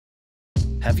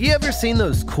Have you ever seen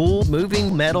those cool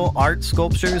moving metal art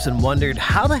sculptures and wondered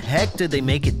how the heck did they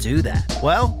make it do that?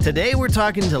 Well, today we're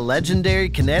talking to legendary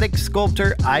kinetic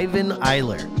sculptor Ivan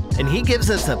Iler, and he gives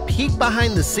us a peek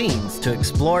behind the scenes to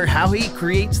explore how he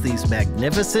creates these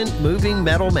magnificent moving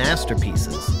metal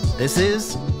masterpieces. This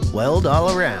is Weld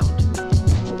All Around.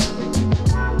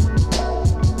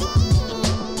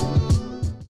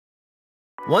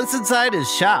 Once inside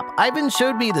his shop, Ivan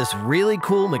showed me this really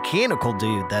cool mechanical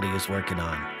dude that he was working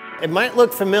on. It might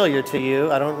look familiar to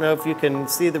you. I don't know if you can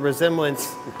see the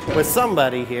resemblance with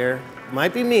somebody here. It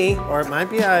might be me or it might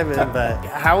be Ivan, but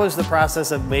how is the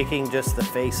process of making just the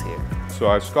face here? So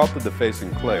I sculpted the face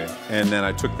in clay, and then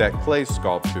I took that clay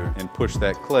sculpture and pushed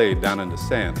that clay down into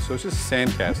sand. So it's just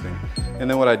sand casting. And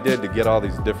then what I did to get all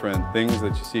these different things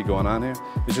that you see going on here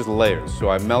is just layers. So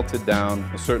I melted down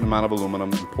a certain amount of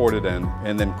aluminum and poured it in,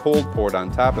 and then cold poured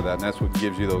on top of that, and that's what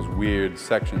gives you those weird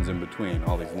sections in between,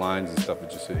 all these lines and stuff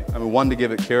that you see. I mean, one, to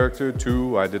give it character,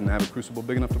 two, I didn't have a crucible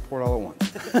big enough to pour it all at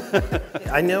once.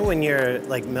 I know when you're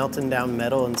like melting down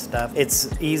metal and stuff,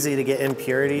 it's easy to get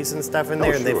impurities and stuff in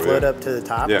there, and they float up to the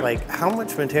top. Yeah. Like, how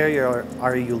much material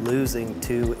are you losing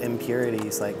to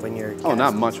impurities, like when you're casting? Oh,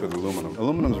 not much with aluminum.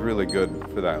 Aluminum's really good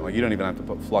for that. Like, you don't even have to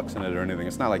put flux in it or anything.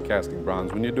 It's not like casting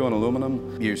bronze. When you're doing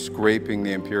aluminum, you're scraping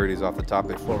the impurities off the top.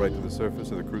 They flow right to the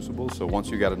surface of the crucible. So once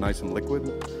you got it nice and liquid,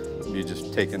 you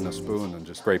just take in a spoon and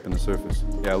just scraping the surface.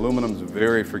 Yeah, aluminum's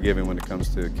very forgiving when it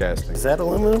comes to casting. Is that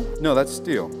aluminum? No, that's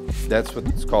steel. That's what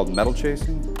it's called, metal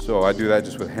chasing. So I do that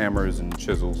just with hammers and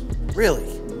chisels. Really?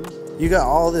 You got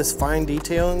all this fine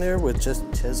detail in there with just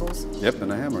chisels? Yep,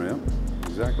 and a hammer, yeah.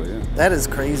 Exactly, yeah. That is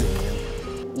crazy,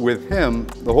 man. With him,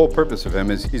 the whole purpose of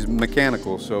him is he's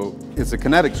mechanical, so it's a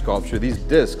kinetic sculpture. These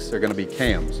discs are going to be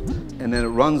cams, and then it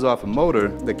runs off a motor.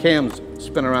 The cams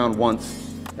spin around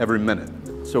once every minute.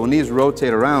 So when these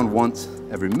rotate around once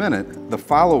every minute, the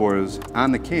followers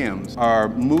on the cams are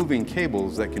moving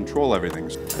cables that control everything.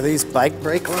 Are these bike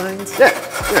brake lines? Yeah,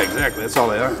 exactly. That's all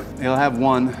they are. They'll have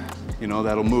one, you know,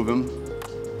 that'll move him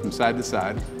from side to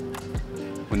side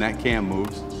when that cam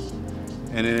moves,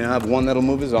 and then he'll have one that'll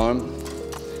move his arm.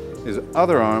 His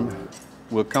other arm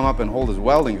will come up and hold his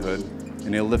welding hood,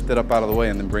 and he'll lift it up out of the way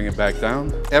and then bring it back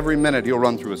down. Every minute he'll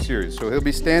run through a series. So he'll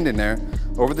be standing there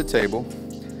over the table,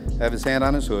 have his hand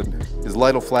on his hood, his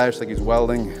light will flash like he's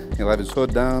welding, he'll have his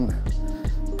hood down,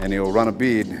 and he'll run a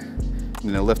bead, and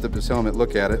then he'll lift up his helmet,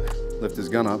 look at it, lift his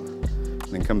gun up,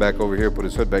 and then come back over here, put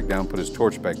his hood back down, put his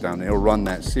torch back down, and he'll run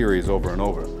that series over and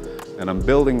over. And I'm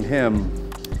building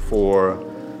him for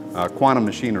quantum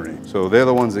machinery. So they're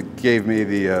the ones that gave me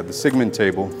the Sigmund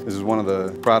table. This is one of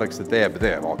the products that they have, but they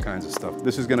have all kinds of stuff.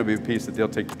 This is going to be a piece that they'll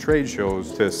take to trade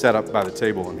shows to set up by the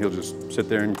table, and he'll just sit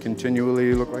there and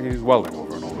continually look like he's welding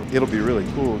over and over. It'll be really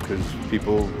cool because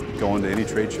people go into any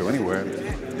trade show anywhere,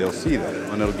 they'll see that,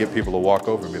 and it'll get people to walk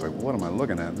over and be like, what am I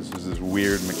looking at? This is this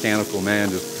weird mechanical man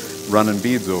just running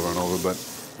beads over and over. But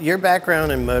your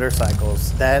background in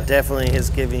motorcycles, that definitely has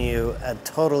given you a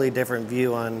totally different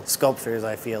view on sculptures,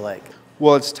 I feel like.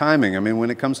 Well, it's timing. I mean, when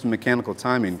it comes to mechanical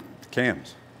timing,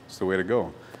 cams, it's the way to go.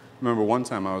 I remember one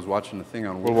time I was watching a thing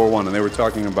on World War I, and they were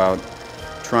talking about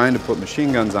trying to put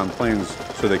machine guns on planes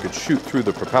so they could shoot through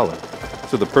the propeller.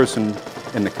 So the person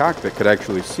in the cockpit could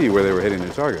actually see where they were hitting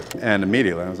their target. And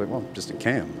immediately I was like, well, just a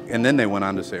cam. And then they went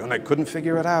on to say, oh, and I couldn't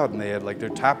figure it out, and they had like their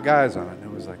top guys on it. And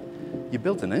it was like, you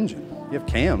built an engine. You have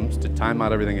cams to time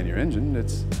out everything in your engine.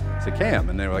 It's a cam.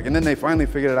 And they were like, and then they finally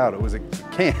figured it out. It was a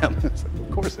cam. It's like,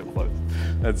 of course it was.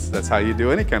 That's how you do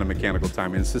any kind of mechanical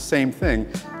timing. It's the same thing.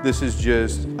 This is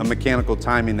just a mechanical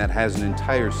timing that has an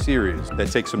entire series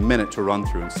that takes a minute to run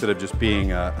through instead of just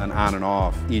being an on and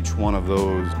off. Each one of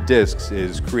those discs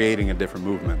is creating a different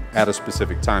movement at a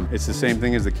specific time. It's the same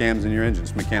thing as the cams in your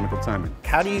engines, mechanical timing.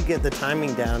 How do you get the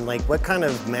timing down? Like, what kind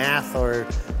of math or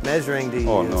measuring do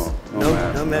you use? Oh,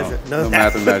 no math. No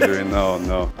math and measuring,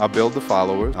 no. I'll build the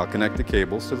followers, I'll connect the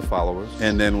cables to the followers,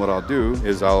 and then what I'll do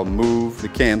is I'll move the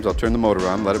cams, I'll turn the motor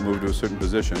on, let it move to a certain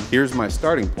position. Here's my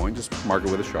starting point, just mark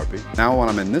it with a Sharpie. Now when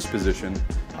I'm in this position,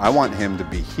 I want him to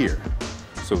be here.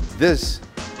 So this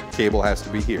cable has to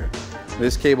be here.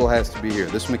 This cable has to be here.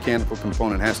 This mechanical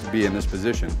component has to be in this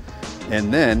position.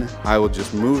 And then I will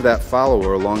just move that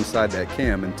follower alongside that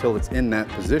cam until it's in that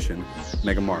position,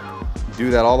 make a mark. Do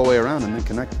that all the way around and then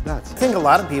connect the dots. I think a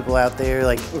lot of people out there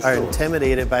are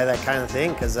intimidated by that kind of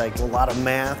thing because a lot of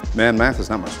math. Man, math is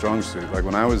not my strong suit. Like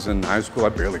when I was in high school, I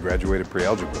barely graduated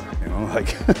pre-algebra, you know,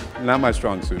 like not my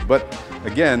strong suit. But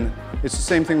again, it's the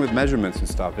same thing with measurements and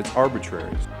stuff. It's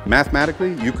arbitrary.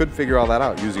 Mathematically, you could figure all that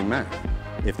out using math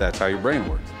if that's how your brain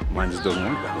works. Mine just doesn't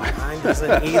work that way. Mine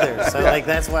doesn't either. So like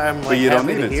that's why I'm like But you don't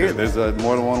happy need to it hear to. that. There's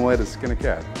more than one way to skin a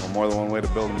cat, or more than one way to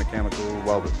build a mechanical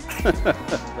welder.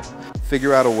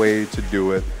 Figure out a way to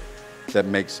do it that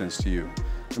makes sense to you.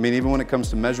 I mean, even when it comes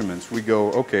to measurements, we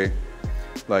go, okay,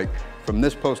 like from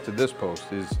this post to this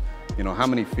post is, you know, how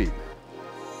many feet?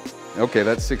 Okay,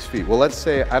 that's 6 feet. Well, let's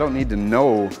say I don't need to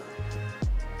know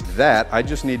that. I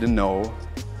just need to know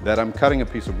that I'm cutting a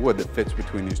piece of wood that fits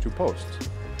between these two posts.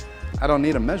 I don't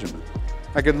need a measurement.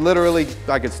 I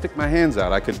could stick my hands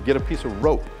out. I could get a piece of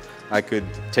rope. I could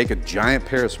take a giant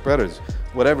pair of spreaders.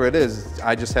 Whatever it is,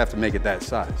 I just have to make it that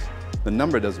size. The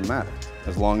number doesn't matter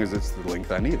as long as it's the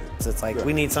length I need it. So it's like,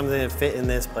 we need something to fit in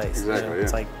this place. Exactly, you know?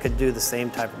 It's like, could do the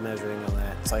same type of measuring on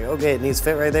that. It's like, okay, it needs to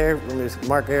fit right there. Let me just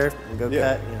mark there and go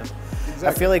cut, you know. Exactly.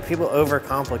 I feel like people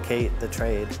overcomplicate the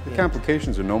trade. The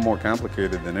complications are no more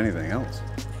complicated than anything else.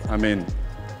 I mean,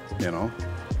 you know,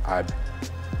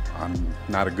 I'm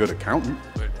not a good accountant,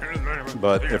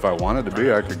 but if I wanted to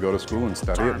be, I could go to school and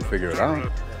study it and figure it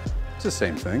out. It's the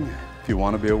same thing. If you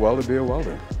want to be a welder, be a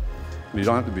welder. You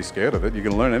don't have to be scared of it. You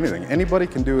can learn anything. Anybody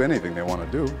can do anything they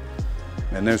want to do.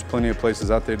 And there's plenty of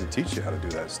places out there to teach you how to do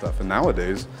that stuff. And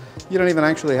nowadays, you don't even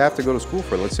actually have to go to school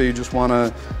for it. Let's say you just want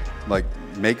to like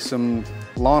make some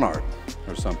lawn art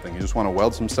or something. You just want to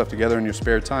weld some stuff together in your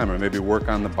spare time, or maybe work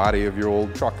on the body of your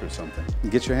old truck or something.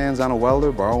 Get your hands on a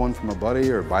welder, borrow one from a buddy,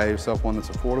 or buy yourself one that's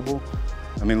affordable.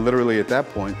 I mean, literally at that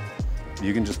point,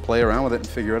 you can just play around with it and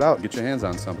figure it out. Get your hands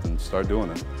on something, start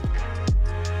doing it.